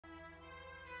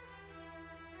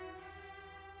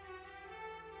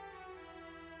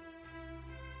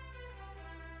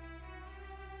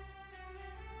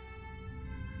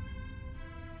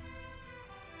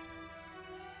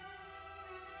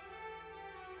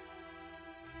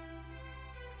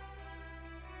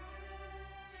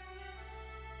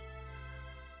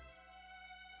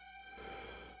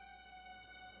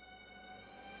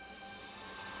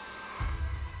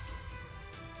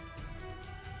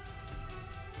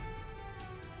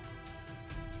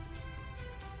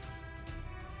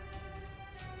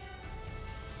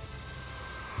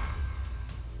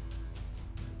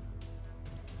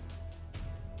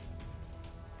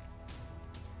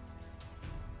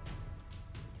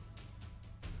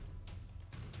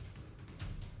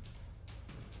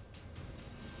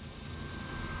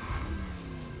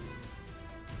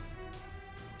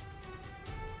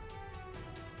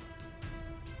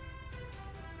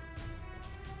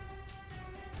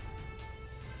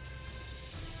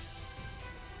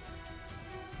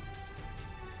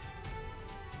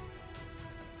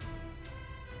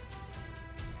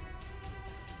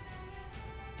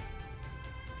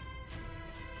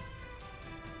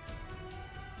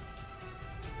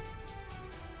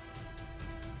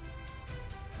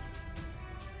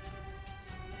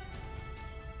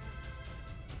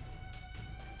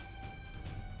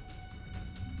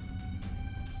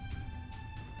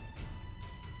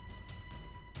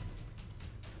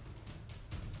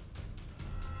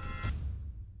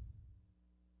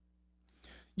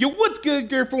Yo, what's good,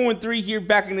 Gear413 here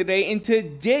back in the day, and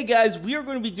today, guys, we are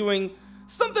going to be doing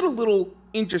something a little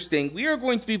interesting. We are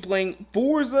going to be playing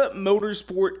Forza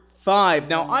Motorsport 5.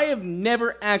 Now, I have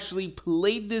never actually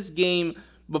played this game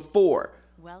before.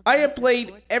 I have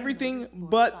played everything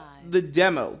but the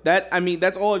demo.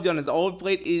 That's all I've done, is all I've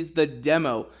played is the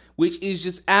demo, which is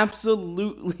just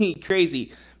absolutely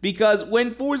crazy. Because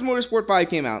when Forza Motorsport 5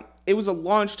 came out, it was a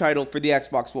launch title for the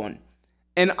Xbox One.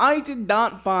 And I did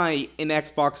not buy an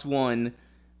Xbox One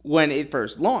when it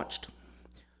first launched.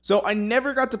 So I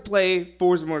never got to play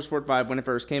Forza Motorsport 5 when it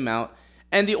first came out.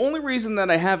 And the only reason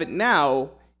that I have it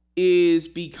now is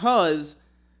because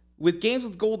with Games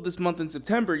with Gold this month in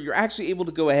September, you're actually able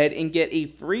to go ahead and get a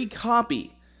free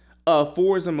copy of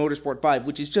Forza Motorsport 5,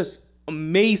 which is just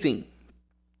amazing.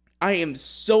 I am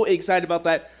so excited about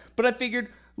that. But I figured,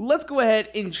 let's go ahead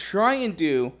and try and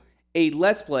do a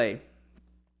Let's Play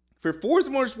for Forza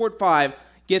Motorsport 5,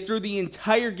 get through the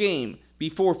entire game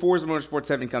before Forza Motorsport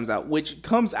 7 comes out, which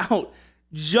comes out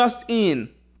just in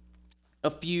a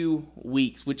few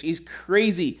weeks, which is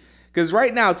crazy. Because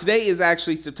right now, today is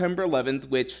actually September 11th,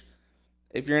 which,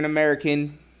 if you're an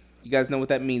American, you guys know what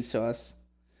that means to us.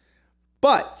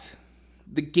 But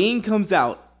the game comes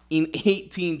out in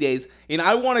 18 days, and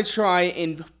I want to try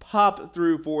and pop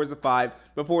through Forza 5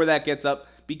 before that gets up,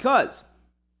 because,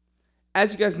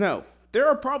 as you guys know, there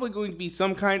are probably going to be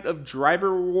some kind of driver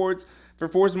rewards for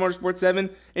Forza Motorsport 7,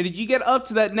 and if you get up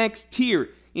to that next tier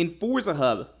in Forza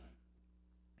Hub,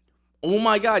 oh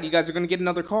my god, you guys are going to get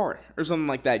another car, or something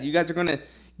like that. You guys are going to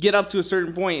get up to a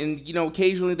certain point, and, you know,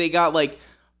 occasionally they got like,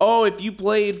 oh, if you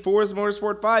played Forza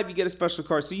Motorsport 5, you get a special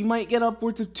car, so you might get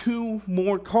upwards of 2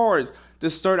 more cars to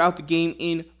start out the game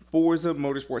in Forza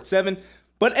Motorsport 7.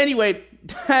 But anyway,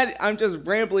 I'm just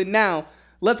rambling now.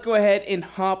 Let's go ahead and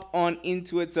hop on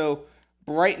into it. So,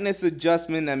 brightness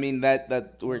adjustment,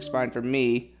 that works fine for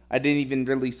me. I didn't even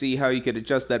really see how you could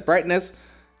adjust that brightness.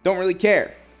 Don't really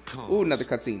care. Ooh, another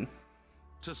cutscene.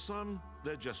 To some,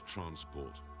 they're just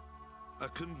transport. A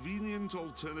convenient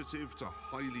alternative to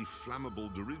highly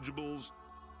flammable dirigibles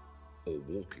or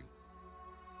walking.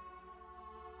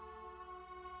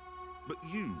 But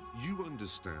you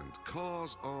understand,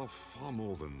 cars are far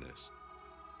more than this.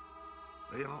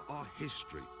 They are our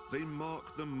history. They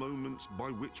mark the moments by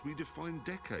which we define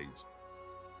decades.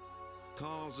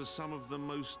 Cars are some of the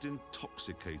most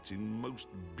intoxicating, most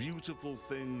beautiful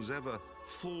things ever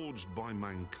forged by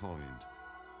mankind.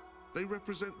 They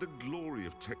represent the glory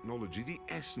of technology, the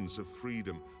essence of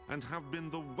freedom, and have been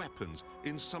the weapons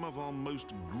in some of our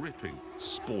most gripping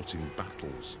sporting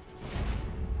battles.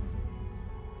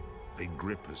 They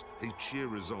grip us, they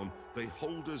cheer us on, they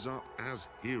hold us up as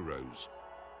heroes.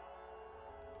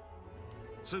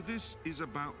 So this is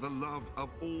about the love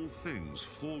of all things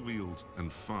four-wheeled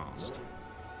and fast.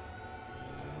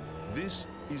 This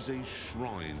is a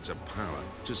shrine to power,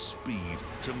 to speed,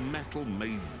 to metal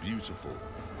made beautiful.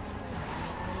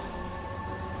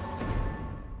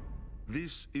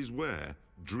 This is where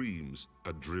dreams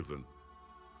are driven.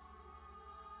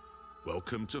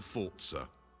 Welcome to Forza.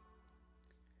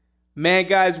 Man,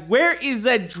 guys, where is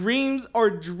that dreams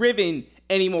are driven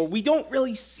anymore? We don't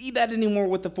really see that anymore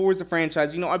with the Forza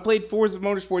franchise. You know, I played Forza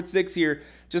Motorsport 6 here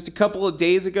just a couple of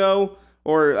days ago,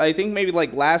 or I think maybe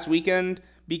like last weekend,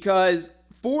 because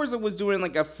Forza was doing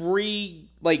like a free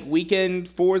like weekend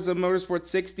Forza Motorsport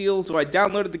 6 deal, so I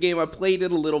downloaded the game, I played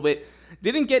it a little bit,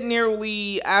 didn't get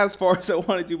nearly as far as I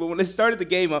wanted to, but when I started the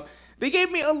game up, they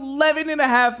gave me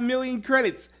 11.5 million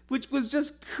credits, which was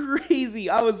just crazy.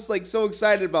 I was like so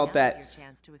excited about that. Your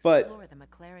chance to but explore the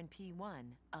McLaren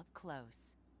P1 up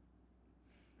close.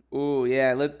 Oh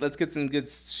yeah, let's get some good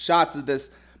shots of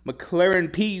this McLaren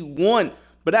P1.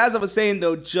 But as I was saying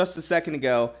though, just a second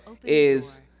ago,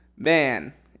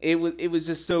 man, it was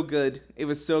just so good. It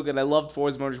was so good. I loved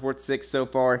Forza Motorsport 6 so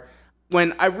far.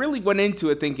 When I really went into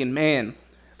it thinking, man,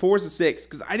 Forza 6,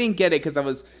 because I didn't get it because I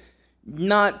was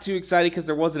not too excited because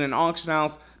there wasn't an auction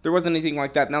house. There wasn't anything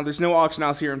like that. Now, there's no auction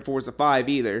house here in Forza 5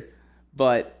 either.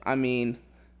 But, I mean,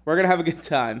 we're going to have a good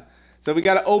time. So, we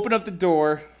got to open up the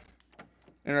door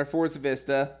in our Forza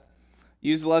Vista.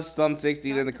 Use the left thumbstick to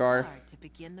get in the car. To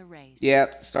begin the race.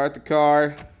 Yep, start the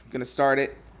car. I'm going to start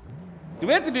it. Do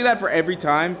we have to do that for every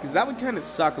time? Because that would kind of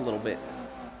suck a little bit.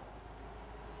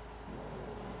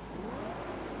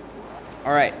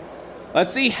 Alright.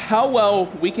 Let's see how well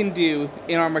we can do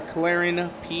in our McLaren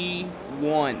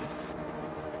P1.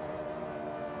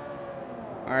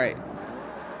 Alright.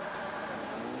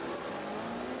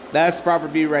 That's the proper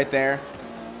view right there.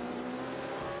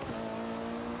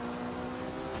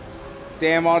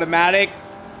 Damn automatic.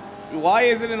 Why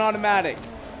is it an automatic?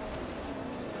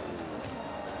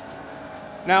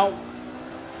 Now,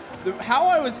 how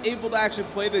I was able to actually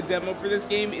play the demo for this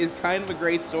game is kind of a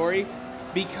great story,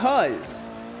 because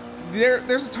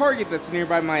there's a Target that's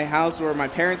nearby my house, or my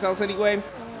parents' house anyway.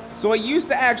 So I used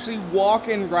to actually walk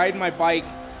and ride my bike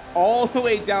all the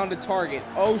way down to Target.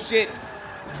 Oh shit,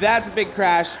 that's a big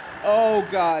crash. Oh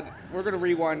god, we're gonna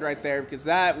rewind right there because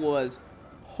that was,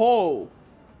 oh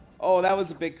that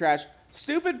was a big crash.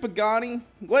 Stupid Pagani,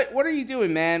 what are you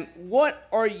doing, man? What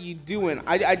are you doing?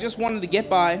 I just wanted to get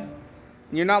by, and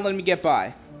you're not letting me get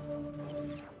by.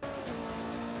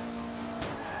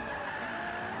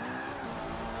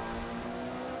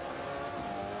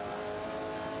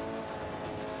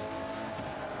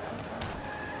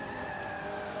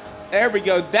 There we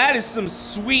go. That is some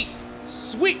sweet,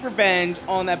 sweet revenge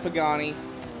on that Pagani.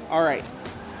 All right,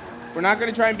 we're not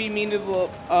gonna try and be mean to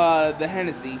the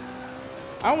Hennessy.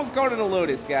 I almost called it a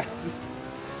Lotus, guys.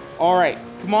 All right,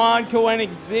 come on,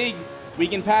 Koenigsegg. We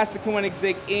can pass the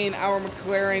Koenigsegg in our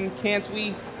McLaren, can't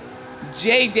we?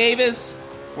 Jay Davis,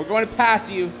 we're going to pass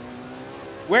you.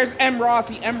 Where's M.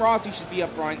 Rossi? M. Rossi should be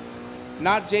up front,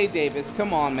 not Jay Davis.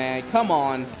 Come on, man. Come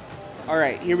on. All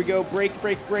right, here we go. Brake,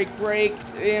 brake, brake, brake.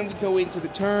 And we go into the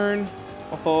turn.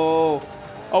 Oh,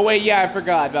 wait, yeah, I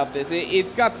forgot about this.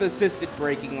 It's got the assisted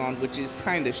braking on, which is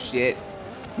kind of shit.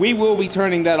 We will be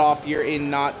turning that off here in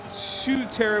not too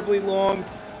terribly long.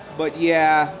 But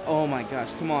yeah, oh my gosh,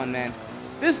 come on, man.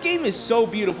 This game is so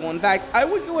beautiful. In fact, I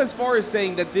would go as far as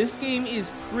saying that this game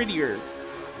is prettier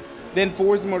than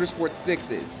Forza Motorsport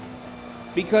 6 is.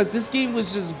 Because this game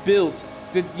was just built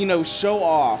to, you know, show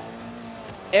off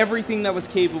everything that was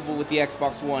capable with the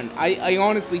Xbox One. I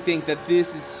honestly think that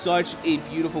this is such a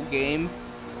beautiful game.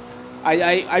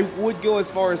 I would go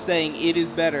as far as saying it is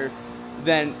better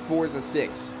than Forza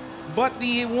 6. But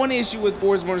the one issue with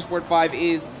Forza Motorsport 5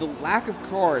 is the lack of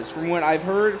cars. From what I've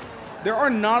heard, there are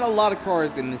not a lot of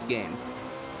cars in this game.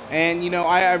 And, you know,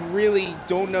 I really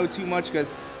don't know too much, because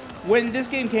when this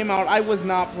game came out, I was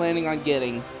not planning on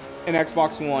getting an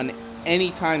Xbox One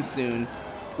anytime soon,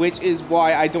 which is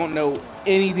why I don't know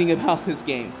anything about this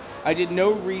game. I did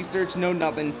no research, no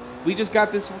nothing. We just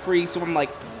got this for free, so I'm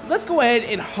like, let's go ahead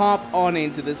and hop on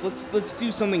into this. Let's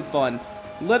do something fun.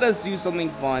 Let us do something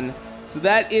fun. So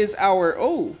that is our,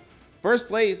 first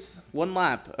place, 1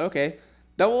 lap. Okay,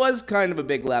 that was kind of a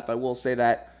big lap, I will say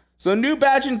that. So new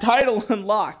badge and title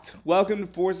unlocked. Welcome to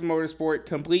Forza Motorsport.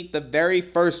 Complete the very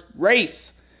first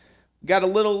race. Got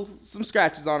some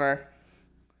scratches on our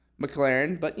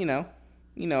McLaren, but you know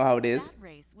how it is. That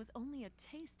race was only a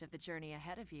taste of the journey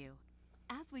ahead of you.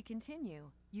 As we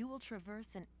continue, you will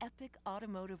traverse an epic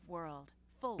automotive world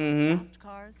full of fast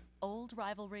cars, old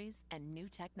rivalries, and new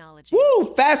technology.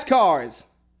 Woo! Fast cars!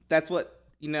 That's what,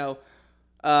 it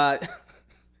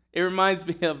reminds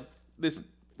me of this,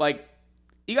 like,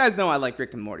 you guys know I like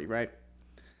Rick and Morty, right?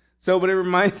 So, but it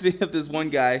reminds me of this one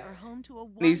guy, Are home to a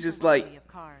and he's just like, variety of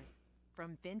cars,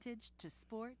 from vintage to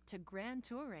sport to grand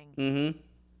touring.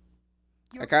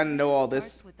 I kind of know all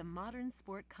Starts this. with the Modern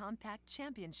Sport Compact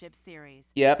Championship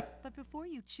Series. Yep. But before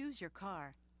you choose your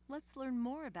car, let's learn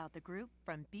more about the group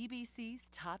from BBC's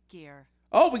Top Gear.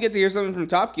 Oh, we get to hear something from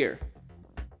Top Gear.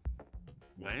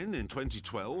 When, in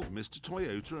 2012, Mr.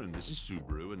 Toyota and Mrs.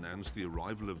 Subaru announced the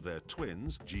arrival of their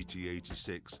twins,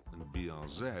 GT86 and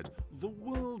BRZ, the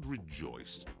world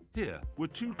rejoiced. Here were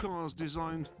 2 cars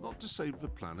designed not to save the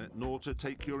planet, nor to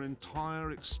take your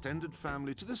entire extended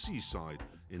family to the seaside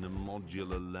in a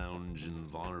modular lounge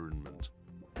environment.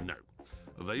 No,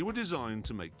 they were designed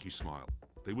to make you smile.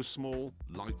 They were small,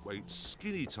 lightweight,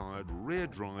 skinny-tired,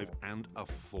 rear-drive, and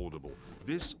affordable.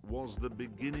 This was the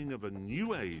beginning of a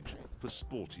new age for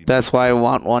sporty. That's why I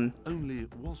want one. Only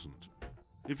it wasn't.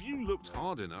 If you looked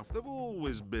hard enough, there've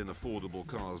always been affordable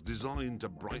cars designed to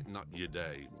brighten up your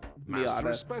day. Mazda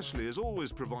especially has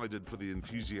always provided for the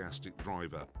enthusiastic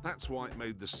driver. That's why it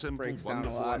made the simple,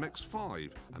 wonderful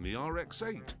MX-5 and the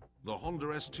RX-8. The Honda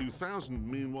S2000,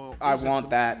 meanwhile, is want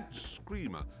that. complete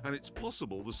screamer, and it's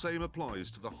possible the same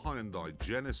applies to the Hyundai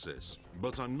Genesis.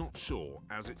 But I'm not sure,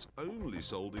 as it's only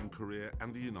sold in Korea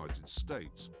and the United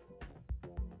States.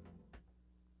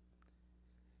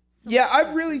 Yeah,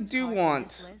 I really do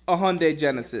want a Hyundai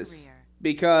Genesis,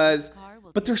 because,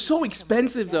 but they're so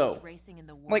expensive though.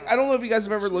 Like, I don't know if you guys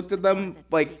have ever looked at them,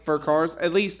 like, for cars.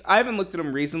 At least, I haven't looked at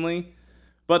them recently.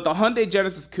 But the Hyundai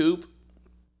Genesis Coupe,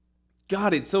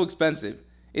 God, it's so expensive.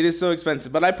 It is so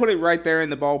expensive. But I put it right there in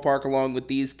the ballpark along with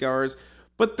these cars.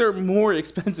 But they're more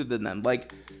expensive than them.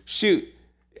 Like, shoot.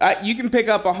 You can pick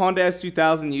up a Honda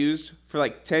S2000 used for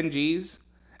like 10 G's.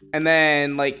 And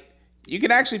then, like, you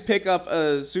can actually pick up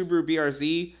a Subaru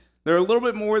BRZ. They're a little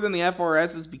bit more than the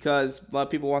FRSs because a lot of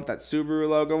people want that Subaru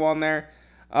logo on there.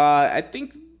 I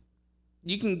think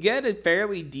you can get a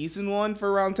fairly decent one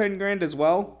for around 10 grand as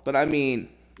well. But I mean,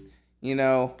 you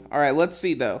know, all right, let's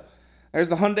see though. There's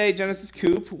the Hyundai Genesis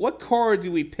Coupe. What car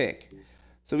do we pick?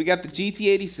 So we got the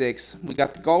GT86. We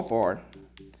got the Golf R.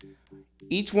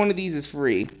 Each one of these is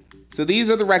free. So these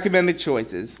are the recommended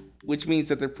choices, which means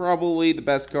that they're probably the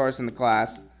best cars in the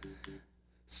class.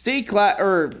 C class,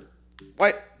 or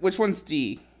what? Which one's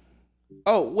D?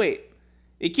 Oh, wait.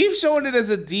 It keeps showing it as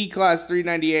a D class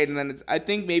 398, and then it's, I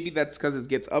think maybe that's because it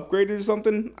gets upgraded or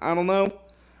something. I don't know,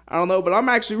 but I'm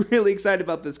actually really excited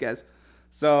about this, guys.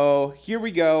 So here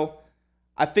we go.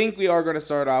 I think we are going to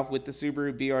start off with the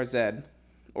Subaru BRZ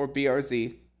or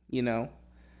BRZ, you know.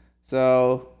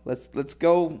 So let's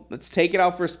go. Let's take it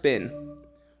out for a spin.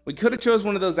 We could have chose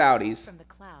one of those Audis. From the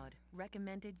cloud,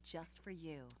 recommended just for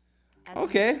you. As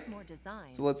Okay. you use more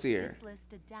designs, So let's see here. this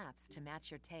list adapts to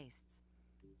match your tastes.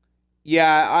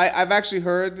 Yeah, I've actually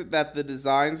heard that the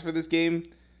designs for this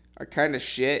game are kind of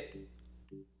shit.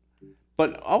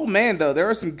 But, oh man, though, there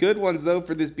are some good ones, though,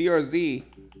 for this BRZ.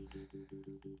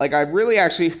 Like, I really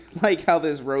actually like how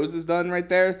this rose is done right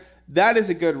there. That is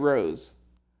a good rose.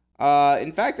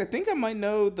 In fact, I think I might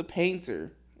know the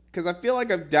painter. Because I feel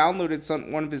like I've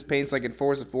downloaded one of his paints, like in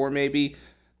Forza 4, maybe.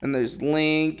 And there's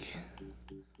Link.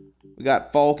 We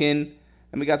got Falcon.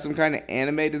 And we got some kind of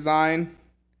anime design.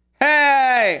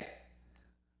 Hey!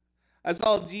 I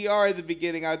saw GR at the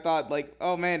beginning. I thought, like,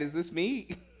 oh man, is this me?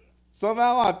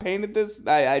 Somehow I painted this.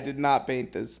 I did not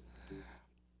paint this.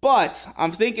 But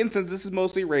I'm thinking, since this is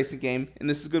mostly a racing game, and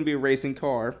this is going to be a racing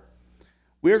car,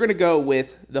 we're going to go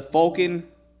with the Falcon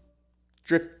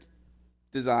drift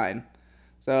design.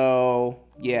 So,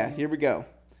 yeah, here we go.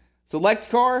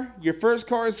 Select car. Your first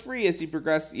car is free as you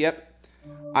progress. Yep.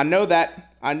 I know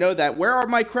that. I know that. Where are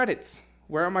my credits?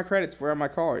 Where are my credits? Where are my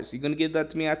cars? You going to give that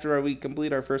to me after we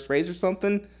complete our first race or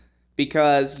something?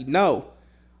 Because, you know,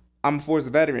 I'm a Forza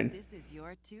veteran. This is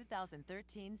your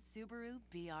 2013 Subaru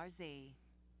BRZ.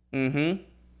 Mm-hmm.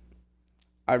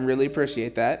 I really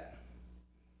appreciate that.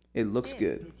 It looks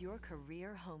good. This is your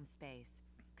career home space.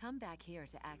 Come back here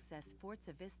to access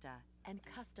Forza Vista and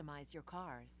customize your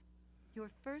cars.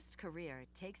 Your first career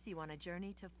takes you on a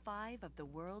journey to 5 of the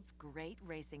world's great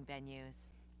racing venues.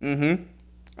 Mm-hmm.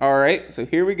 All right, so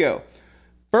here we go.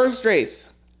 First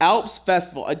race, Alps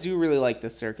Festival. I do really like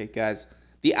this circuit, guys.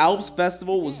 The Alps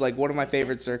Festival was like one of my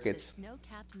favorite circuits. The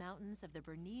snow-capped mountains of the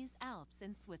Bernese Alps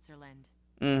in Switzerland.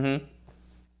 Mm-hmm.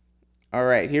 All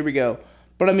right, here we go.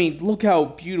 But I mean, look how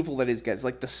beautiful that is, guys.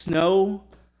 Like the snow.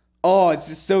 Oh, it's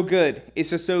just so good.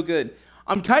 It's just so good.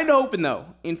 I'm kind of hoping, though,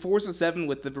 in Forza 7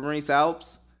 with the Bernese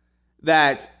Alps,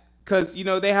 that, because, you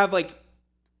know, they have, like,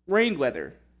 rain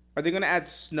weather. Are they going to add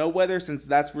snow weather, since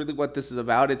that's really what this is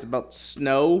about? It's about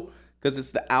snow, because it's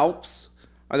the Alps.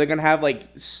 Are they going to have, like,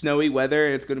 snowy weather,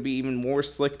 and it's going to be even more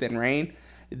slick than rain?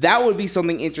 That would be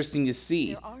something interesting to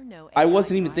see. There are no I AI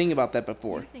wasn't even thinking drivers. about that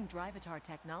before. Using Drivatar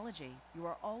technology, you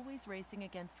are always racing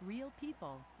against real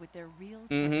people with their real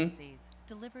Mm-hmm. tendencies,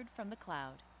 delivered from the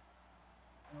cloud.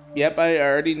 Yep, I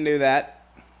already knew that.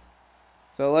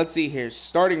 So let's see here.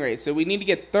 Starting race. So we need to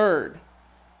get third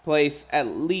place at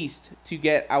least to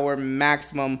get our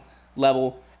maximum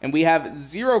level. And we have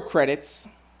 0 credits,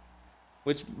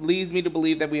 which leads me to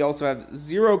believe that we also have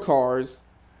 0 cars.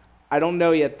 I don't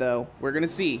know yet, though. We're going to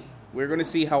see. We're going to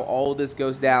see how all of this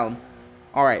goes down.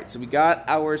 All right, so we got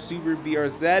our Subaru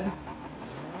BRZ.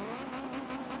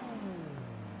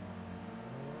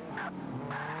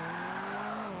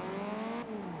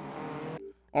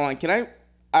 Hold on, can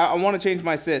I want to change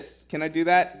my assists. Can I do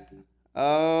that?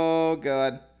 Oh,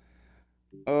 God.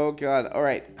 Oh, God. All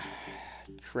right.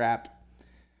 Crap.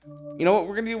 You know what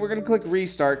we're going to do? We're going to click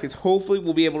restart, because hopefully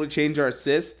we'll be able to change our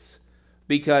assists,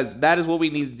 because that is what we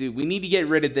need to do. We need to get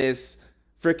rid of this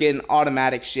freaking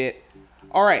automatic shit.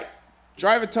 All right.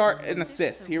 Drivatar and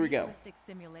assist. Here we go.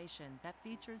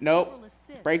 Nope.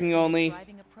 Braking only.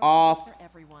 Off.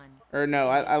 Or no,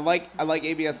 I like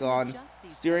ABS on.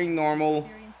 Steering normal.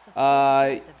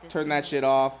 Turn that shit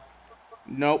off.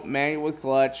 Nope. Manual with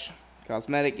clutch.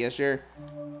 Cosmetic. Yes, sure.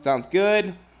 Sounds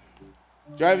good.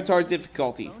 Drivatar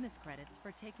difficulty. Bonus credits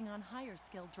for taking on higher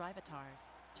skilled Drivatars.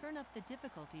 Turn up the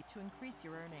difficulty to increase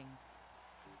your earnings.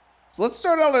 So let's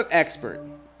start out at expert.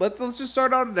 Let's just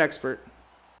start out at expert.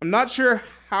 I'm not sure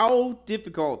how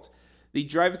difficult the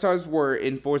Drivatars were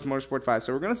in Forza Motorsport 5,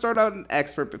 so we're going to start out at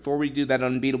expert before we do that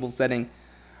unbeatable setting.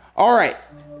 Alright,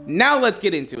 now let's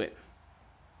get into it.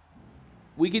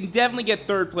 We can definitely get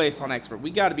third place on expert. We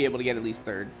got to be able to get at least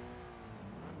third.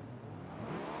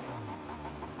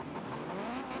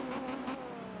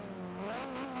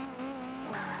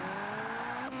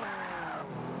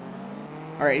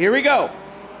 Alright, here we go.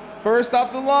 First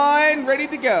off the line, ready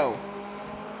to go.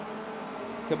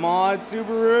 Come on,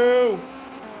 Subaru.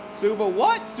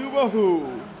 What?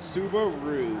 Subaru.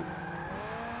 Subaru.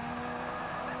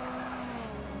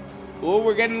 Oh,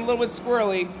 we're getting a little bit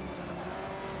squirrely.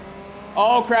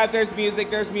 Oh, crap, there's music,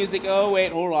 Oh,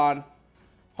 wait, hold on.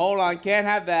 Can't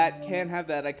have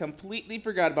that. I completely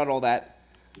forgot about all that.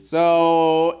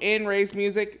 So, in race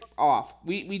music, off.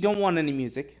 We don't want any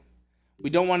music.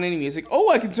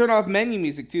 Oh, I can turn off menu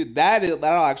music, too. That'll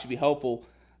actually be helpful.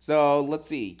 So, let's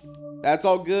see. That's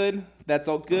all good.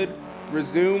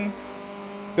 Resume.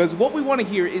 Because what we want to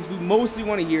hear is we mostly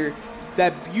want to hear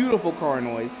that beautiful car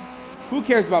noise. Who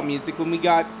cares about music when we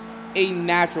got a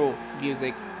natural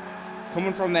music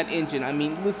coming from that engine? I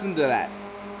mean, listen to that.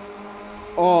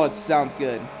 Oh, it sounds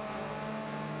good.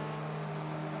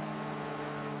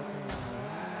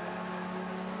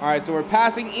 Alright, so we're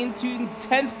passing into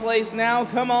 10th place now.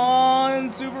 Come on,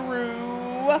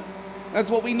 Subaru. That's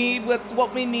what we need.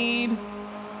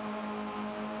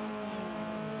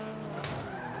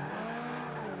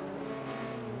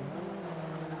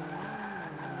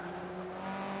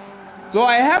 So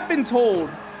I have been told,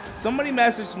 somebody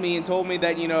messaged me and told me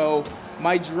that, you know,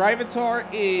 my drivatar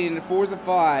in Forza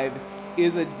 5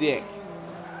 is a dick.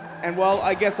 And well,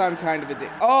 I guess I'm kind of a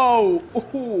dick. Oh,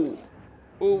 ooh,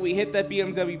 we hit that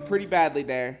BMW pretty badly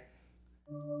there.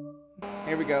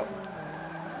 Here we go.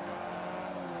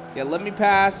 Yeah, let me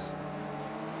pass.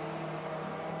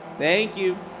 Thank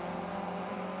you.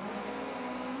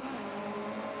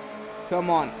 Come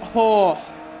on.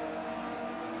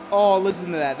 Oh,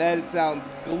 listen to that. That sounds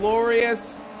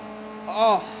glorious.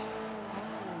 Oh.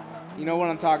 You know what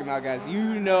I'm talking about, guys.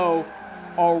 You know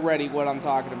already what I'm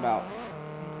talking about.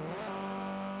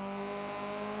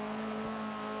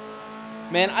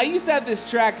 Man, I used to have this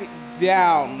track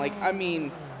down. Like, I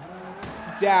mean,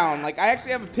 down. Like, I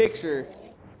actually have a picture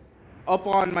up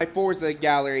on my Forza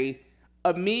gallery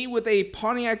of me with a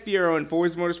Pontiac Fiero in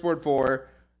Forza Motorsport 4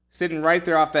 sitting right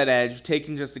there off that edge,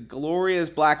 taking just a glorious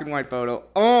black and white photo.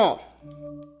 Oh!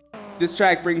 This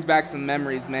track brings back some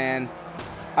memories, man.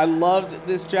 I loved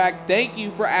this track. Thank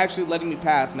you for actually letting me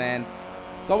pass, man.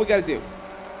 That's all we gotta do.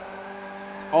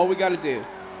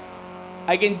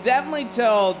 I can definitely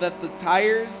tell that the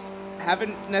tires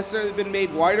haven't necessarily been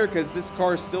made wider because this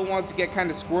car still wants to get kind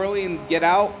of squirrely and get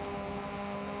out.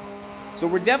 So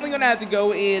we're definitely going to have to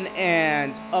go in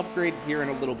and upgrade here in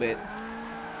a little bit.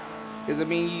 Because, I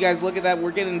mean, you guys look at that.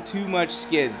 We're getting too much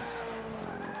skids.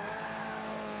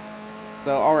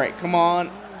 So, alright, come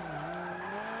on.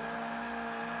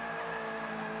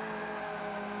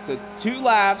 So, 2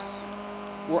 laps.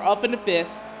 We're up into 5th.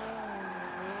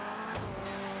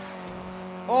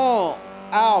 Oh,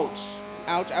 ouch.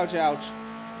 Ouch.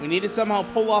 We need to somehow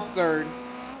pull off 3rd.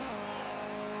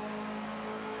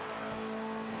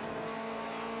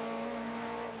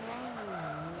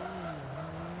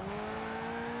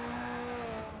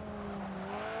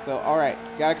 So, alright.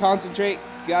 Gotta concentrate.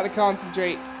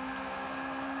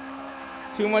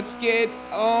 Too much skid.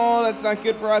 Oh, that's not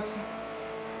good for us.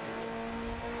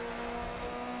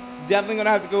 Definitely gonna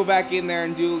have to go back in there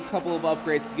and do a couple of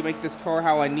upgrades to make this car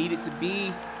how I need it to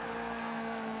be.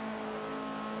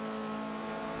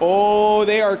 Oh,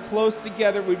 they are close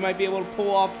together. We might be able to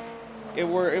pull off if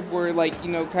we're like,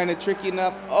 you know, kind of tricky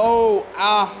enough. Oh,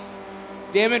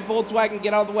 damn it, Volkswagen,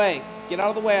 get out of the way.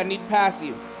 I need to pass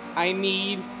you.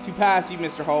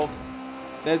 Mr. Hulk.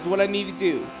 That's what I need to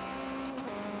do.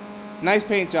 Nice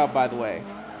paint job, by the way.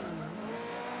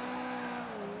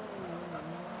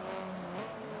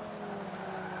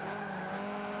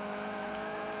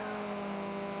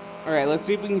 Alright, let's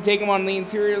see if we can take him on the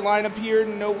interior line up here.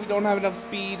 No, we don't have enough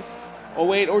speed. Oh,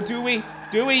 wait, or do we?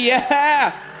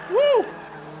 Yeah! Woo!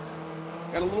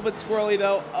 Got a little bit squirrely,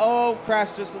 though. Oh,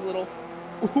 crashed just a little.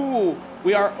 Ooh,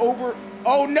 we are over.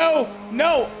 Oh, no,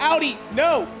 Audi,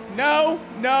 no,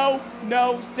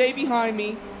 stay behind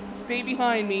me.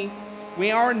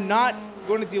 We are not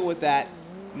going to deal with that.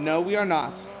 No, we are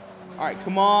not. All right,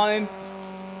 come on.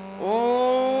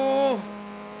 Oh,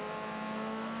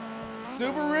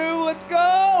 Subaru, let's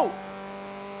go.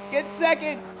 Get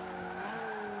 2nd.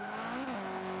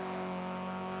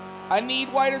 I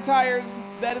need wider tires.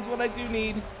 That is what I do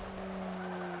need.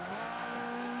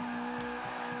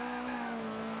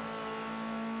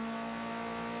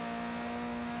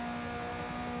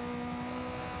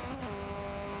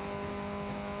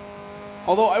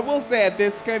 Although I will say at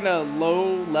this kind of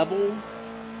low level,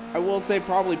 I will say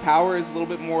probably power is a little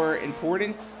bit more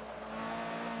important.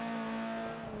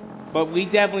 But we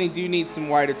definitely do need some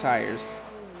wider tires.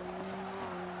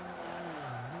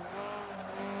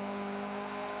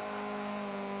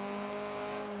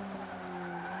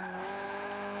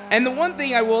 And the one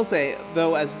thing I will say,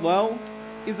 though, as well,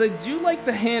 is I do like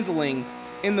the handling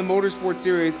in the Motorsport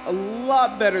series a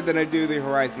lot better than I do the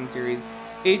Horizon series.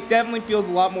 It definitely feels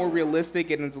a lot more realistic,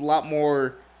 and it's a lot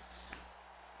more,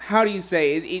 how do you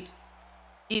say,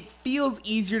 it feels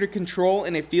easier to control,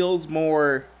 and it feels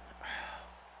more,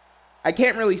 I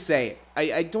can't really say it.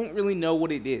 I don't really know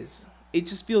what it is. It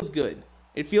just feels good.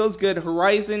 It feels good.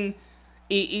 Horizon,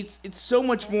 it's so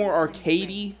much more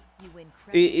arcadey.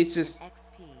 It's just,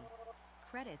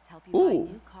 credits help you buy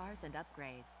new cars and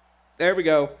upgrades. There we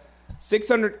go.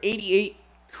 688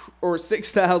 or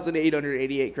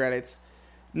 6,888 credits.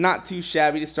 Not too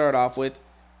shabby to start off with.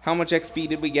 How much XP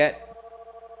did we get?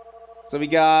 So we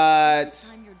got...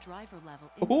 Every time your driver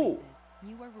level increases,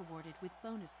 you are rewarded with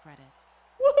bonus credits.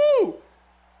 Woohoo!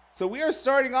 So we are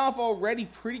starting off already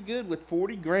pretty good with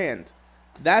 40 grand.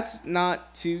 That's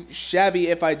not too shabby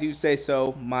if I do say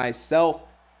so myself.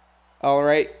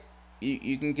 Alright,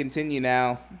 you can continue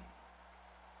now.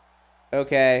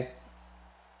 Okay.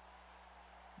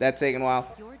 That's taking a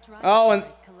while. Your driver and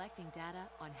is collecting data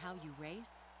on how you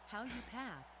race, how you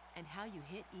pass, and how you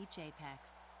hit each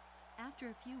apex. After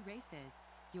a few races,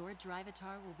 your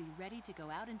drivatar will be ready to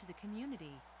go out into the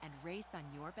community and race on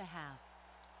your behalf.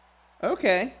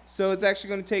 Okay, so it's actually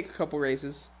going to take a couple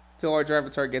races till our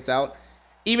drivatar gets out.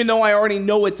 Even though I already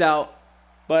know it's out.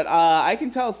 But I can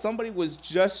tell somebody was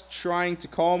just trying to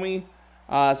call me.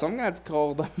 So I'm going to have to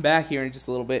call them back here in just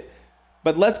a little bit.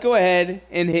 But let's go ahead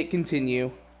and hit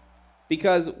continue.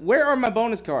 Because where are my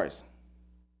bonus cars?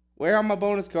 Where are my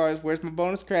bonus cars? Where's my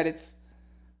bonus credits?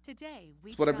 Today,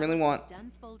 we That's what I really want.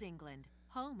 Dunsfold, England,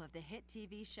 home of the hit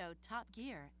TV show Top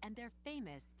Gear and their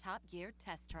famous Top Gear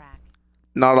test track.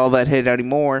 Not all that hit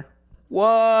anymore.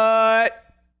 What?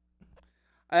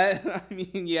 I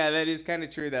mean, yeah, that is kind of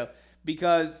true, though.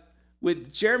 Because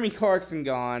with Jeremy Clarkson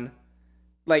gone,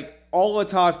 like, all of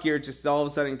Top Gear just all of a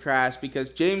sudden crashed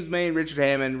because James May and Richard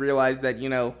Hammond realized that, you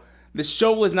know, the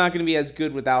show was not going to be as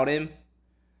good without him.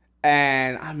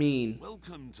 And, I mean...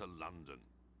 Welcome to London,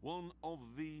 one of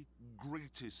the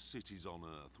greatest cities on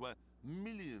Earth, where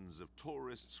millions of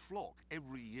tourists flock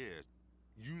every year.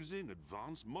 Using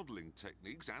advanced modelling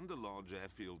techniques and a large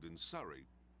airfield in Surrey,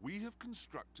 we have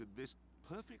constructed this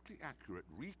perfectly accurate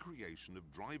recreation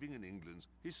of driving in England's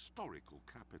historical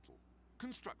capital.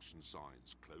 Construction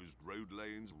signs, closed road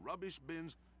lanes, rubbish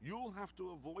bins. You'll have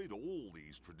to avoid all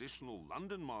these traditional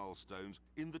London milestones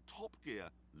in the Top Gear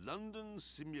London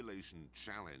Simulation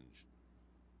Challenge.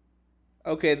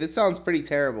 Okay, this sounds pretty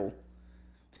terrible.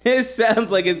 This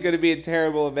sounds like it's going to be a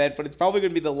terrible event, but it's probably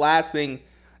going to be the last thing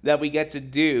that we get to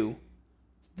do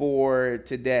for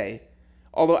today.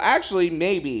 Although, actually,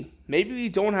 maybe we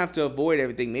don't have to avoid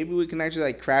everything. Maybe we can actually,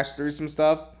 like, crash through some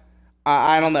stuff.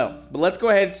 I don't know. But let's go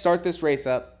ahead and start this race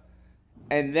up.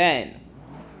 And then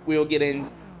we'll get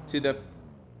into the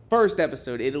first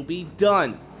episode. It'll be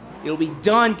done. It'll be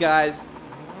done, guys.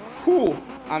 Whew.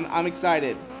 I'm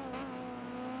excited.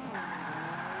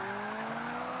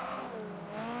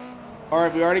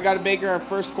 Alright, we already got to make our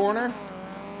first corner.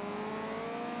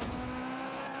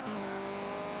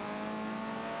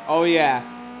 Oh, yeah.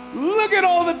 Look at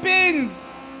all the bins!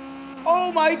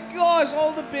 Oh my gosh,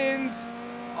 all the bins.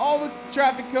 All the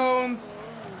traffic cones.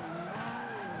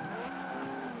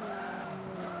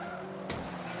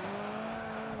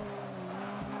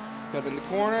 Cut in the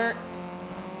corner.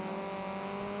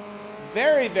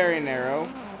 Very, very narrow.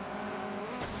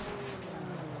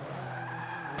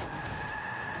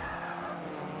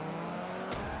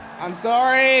 I'm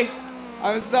sorry.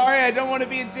 I'm sorry. I don't want to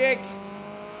be a dick.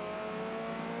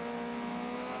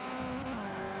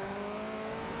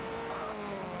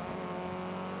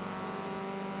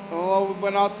 Oh, we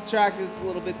went off the track just a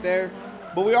little bit there.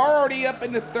 But we are already up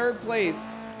into third place.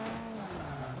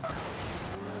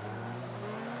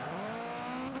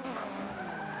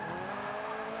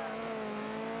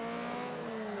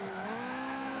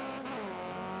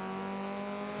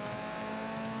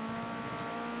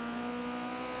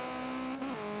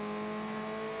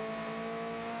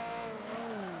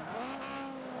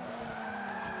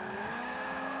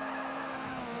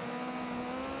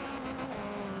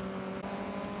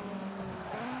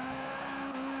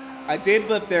 I did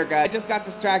lip there, guys. I just got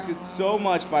distracted so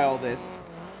much by all this.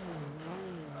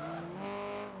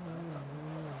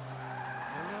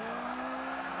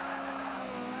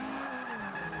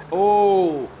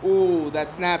 Oh, ooh,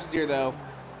 that snap steer, though.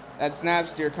 That snap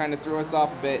steer kind of threw us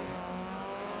off a bit.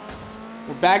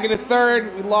 We're back into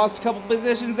third. We lost a couple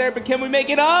positions there, but can we make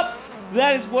it up?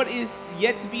 That is what is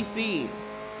yet to be seen.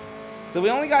 So we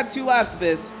only got 2 laps of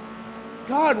this.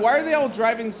 God, why are they all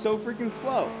driving so freaking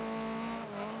slow?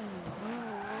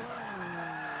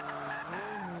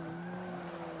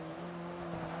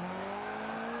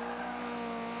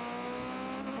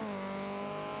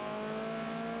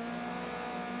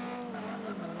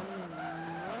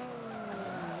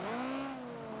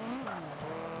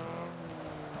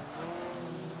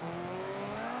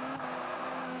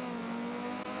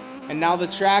 And now the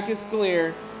track is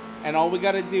clear. And all we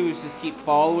got to do is just keep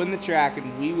following the track.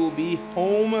 And we will be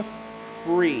home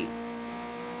free.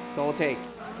 That's all it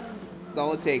takes. That's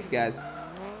all it takes, guys.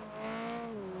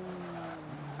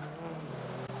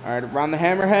 Alright, around the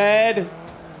hammerhead.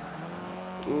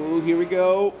 Ooh, here we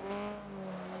go.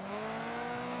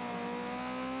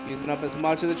 Using up as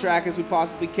much of the track as we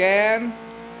possibly can.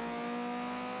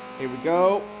 Here we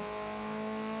go.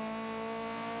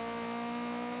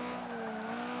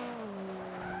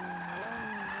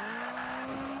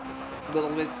 A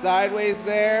little bit sideways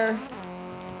there.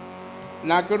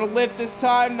 Not gonna lift this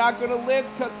time, not gonna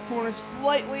lift. Cut the corner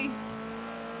slightly.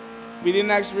 We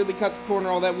didn't actually really cut the corner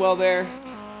all that well there.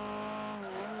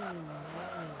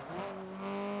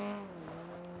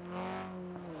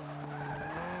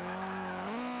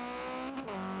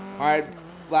 Alright,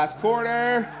 last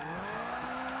corner.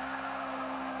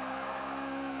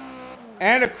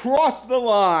 And across the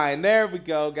line. There we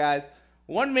go, guys.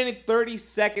 1 minute 30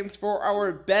 seconds for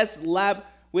our best lap,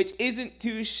 which isn't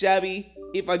too shabby,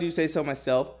 if I do say so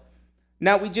myself.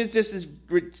 Now, we did just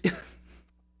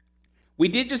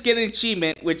get an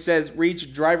achievement, which says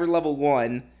reach driver level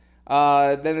 1.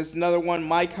 Then there's another one,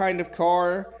 my kind of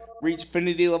car. Reach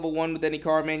affinity level 1 with any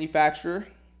car manufacturer.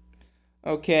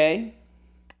 Okay.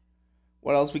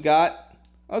 What else we got?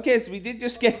 Okay, so we did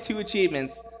just get 2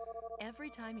 achievements. Every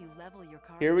time you level your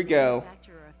car's Here we go.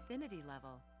 manufacturer affinity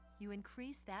level, you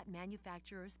increase that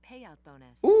manufacturer's payout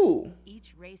bonus. Ooh.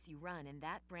 Each race you run in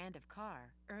that brand of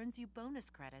car earns you bonus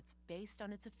credits based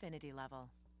on its affinity level.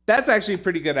 That's actually a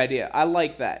pretty good idea. I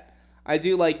like that. I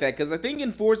do like that, because I think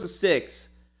in Forza 6,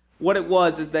 what it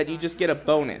was is that you just get a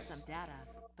bonus. Some data,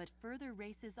 but further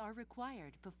races are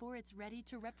required before it's ready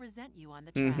to represent you on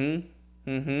the track.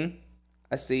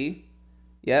 I see.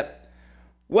 Yep.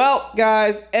 Well,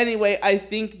 guys, anyway, I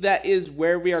think that is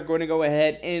where we are going to go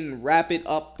ahead and wrap it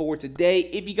up for today.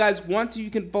 If you guys want to, you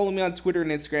can follow me on Twitter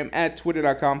and Instagram at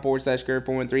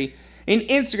twitter.com/Garrett413 and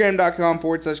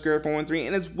Instagram.com/Garrett413.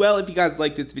 And as well, if you guys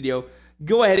like this video,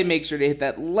 go ahead and make sure to hit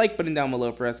that like button down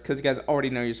below for us, because you guys already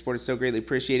know your support is so greatly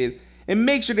appreciated. And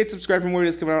make sure to hit subscribe for more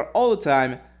videos coming out all the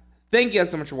time. Thank you guys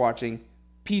so much for watching.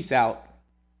 Peace out.